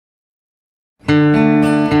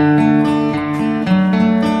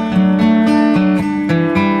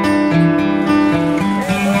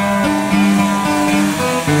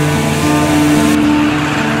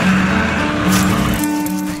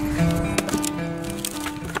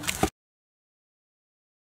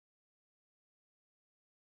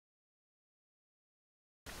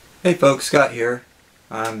Hey folks, Scott here.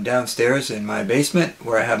 I'm downstairs in my basement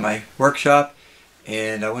where I have my workshop,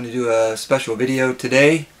 and I want to do a special video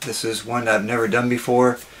today. This is one I've never done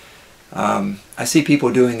before. I see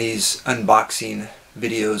people doing these unboxing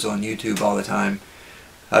videos on YouTube all the time.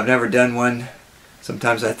 I've never done one.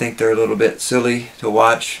 Sometimes I think they're a little bit silly to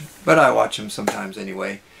watch, but I watch them sometimes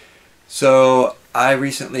anyway. So I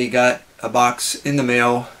recently got a box in the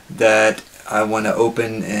mail that I want to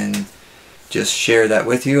open and just share that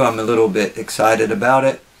with you. I'm a little bit excited about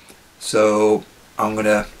it, so I'm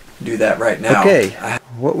gonna do that right now. Okay,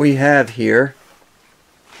 what we have here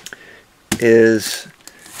is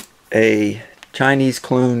a Chinese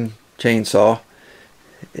clone chainsaw.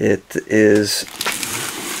 It is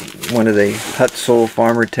one of the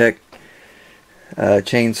Holzfforma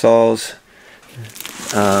chainsaws.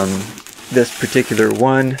 This particular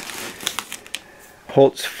one,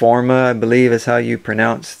 Holzfforma, I believe is how you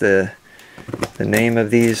pronounce the name of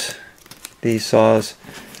these saws,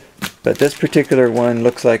 but this particular one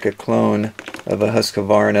looks like a clone of a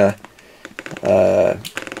Husqvarna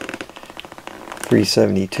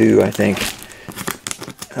 372, I think.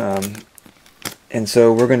 And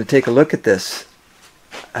so we're going to take a look at this.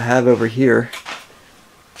 I have over here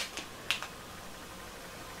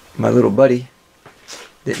my little buddy.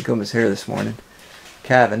 Didn't comb his hair this morning.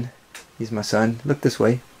 Kevin, he's my son. Look this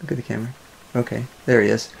way. Look at the camera. Okay, there he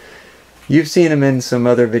is. You've seen him in some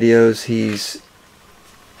other videos. He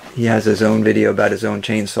has his own video about his own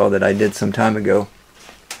chainsaw that I did some time ago.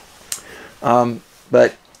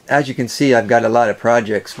 But as you can see, I've got a lot of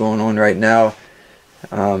projects going on right now.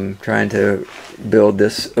 Trying to build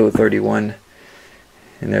this 031,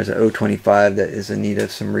 and there's an 025 that is in need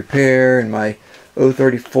of some repair, and my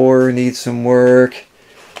 034 needs some work,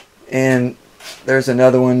 and there's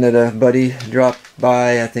another one that a buddy dropped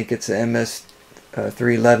by. I think it's a MS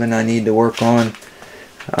 311 I need to work on,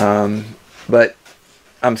 but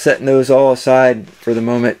I'm setting those all aside for the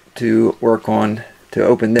moment to work on, to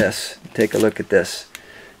open this, take a look at this.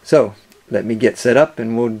 So let me get set up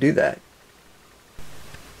and we'll do that.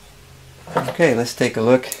 Okay, let's take a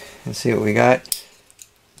look and see what we got.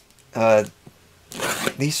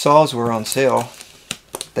 These saws were on sale.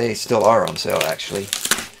 They still are on sale actually,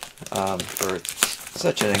 for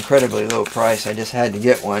such an incredibly low price. I just had to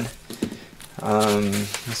get one.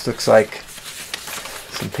 This looks like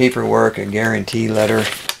some paperwork, a guarantee letter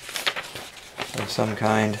of some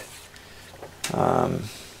kind. I'll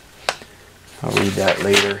read that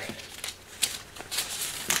later.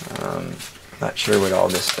 Not sure what all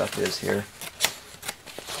this stuff is here.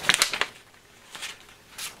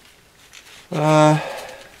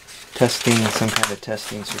 Testing, some kind of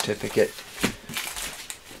testing certificate.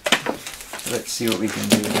 Let's see what we can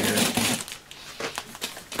do here.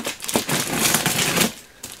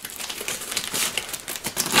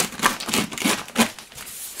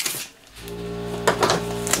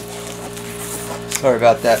 Sorry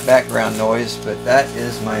about that background noise, but that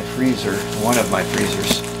is my freezer, one of my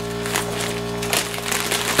freezers.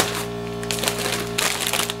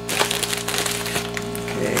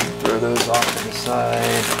 Okay, throw those off to the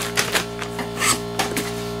side.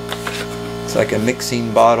 It's like a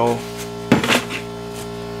mixing bottle,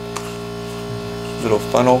 little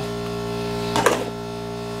funnel,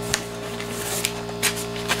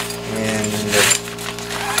 and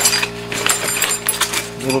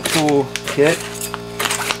a little tool kit.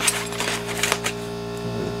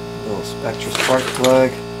 Extra spark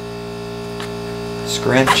plug,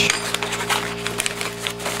 scrunch,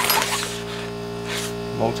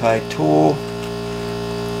 multi-tool,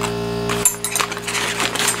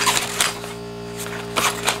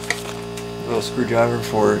 little screwdriver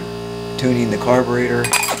for tuning the carburetor,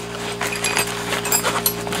 and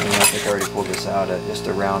I think I already pulled this out, just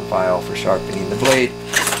a round file for sharpening the blade.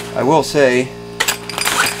 I will say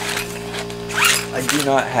I do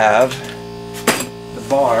not have the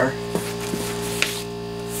bar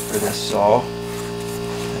for this saw.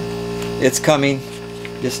 It's coming,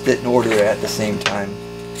 just didn't order it at the same time,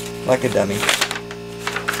 like a dummy.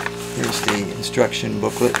 Here's the instruction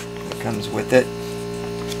booklet that comes with it.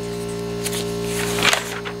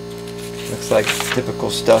 Looks like typical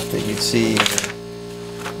stuff that you'd see in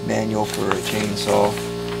a manual for a chainsaw.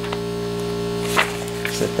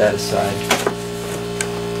 Set that aside.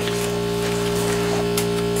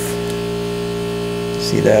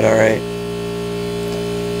 See that alright?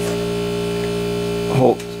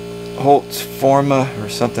 Holzfforma or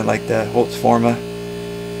something like that. Holzfforma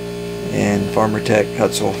and Farmertech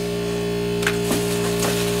Hutzel.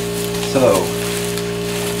 So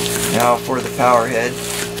now for the power head.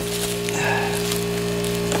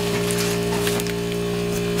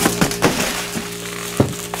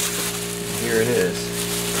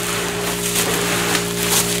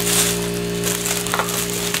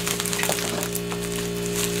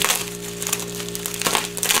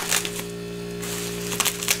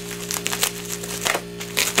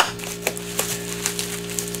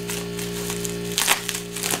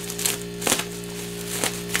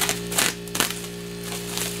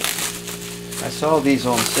 I saw these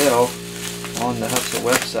on sale on the Huxel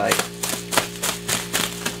website.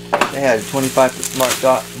 They had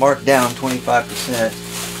 25% marked down 25%,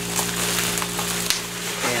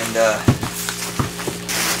 and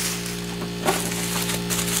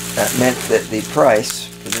that meant that the price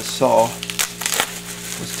for this saw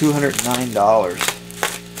was $209.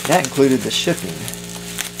 That included the shipping.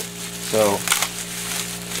 So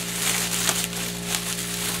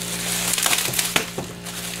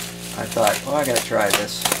I thought, well, I gotta try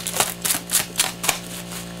this.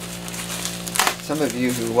 Some of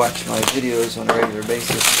you who watch my videos on a regular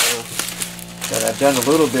basis know that I've done a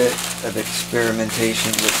little bit of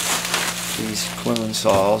experimentation with these clone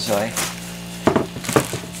saws. I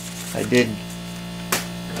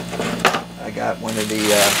got one of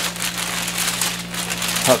the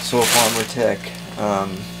Holzfforma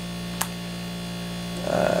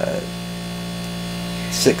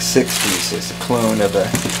G372XP. It's a clone of a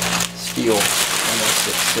steel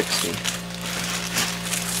MS660.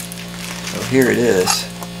 So here it is.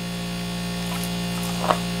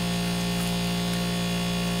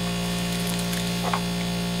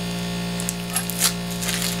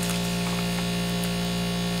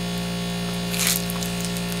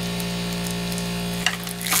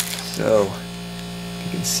 So you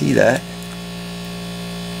can see that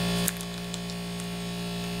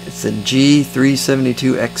it's a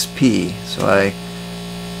G372XP. So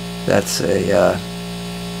that's a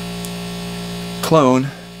clone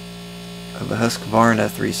of a Husqvarna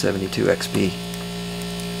 372XP.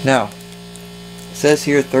 Now, it says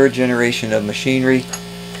here 3rd generation of machinery.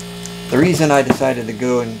 The reason I decided to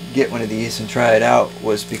go and get one of these and try it out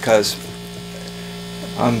was because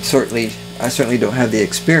I certainly don't have the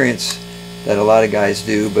experience that a lot of guys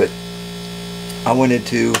do, but I wanted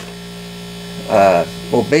to,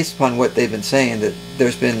 well, based upon what they've been saying, that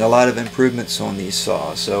there's been a lot of improvements on these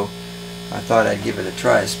saws, so I thought I'd give it a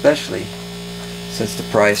try, especially since the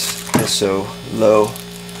price is so low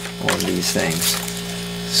on these things.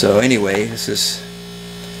 So anyway, this is,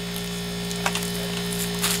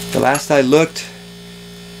 the last I looked,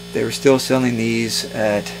 they were still selling these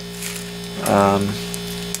at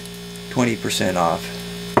 20% off.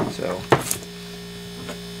 So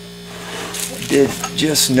I did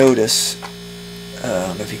just notice,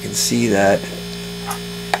 if you can see that,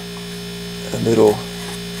 a little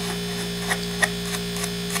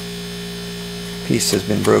piece has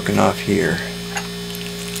been broken off here.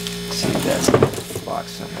 Let's see if that's in the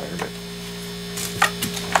box somewhere.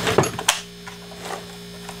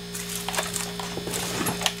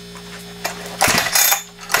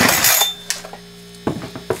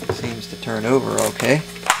 But seems to turn over okay.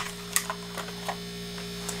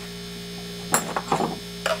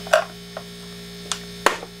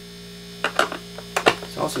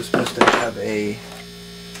 It's also supposed to have a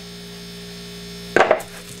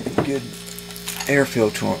good air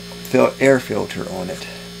filter on it.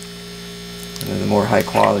 One of the more high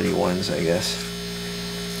quality ones, I guess.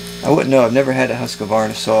 I wouldn't know. I've never had a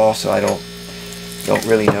Husqvarna saw, so I don't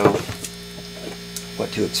really know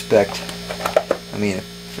what to expect. I mean,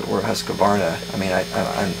 if it were a Husqvarna, I mean,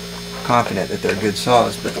 I'm confident that they're good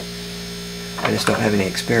saws, but I just don't have any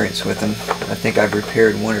experience with them. I think I've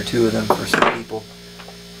repaired 1 or 2 of them for some people.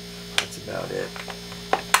 That's about it.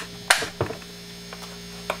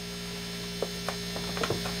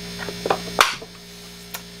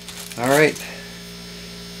 Alright,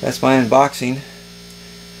 that's my unboxing.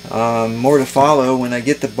 More to follow. When I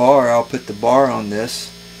get the bar, I'll put the bar on this,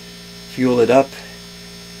 fuel it up,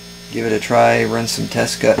 give it a try, run some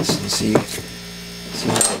test cuts and see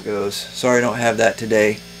how it goes. Sorry I don't have that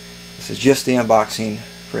today. This is just the unboxing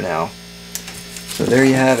for now. So there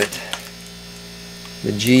you have it.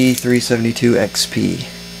 The G372XP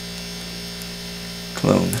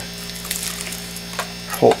clone.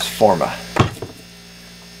 Holzfforma.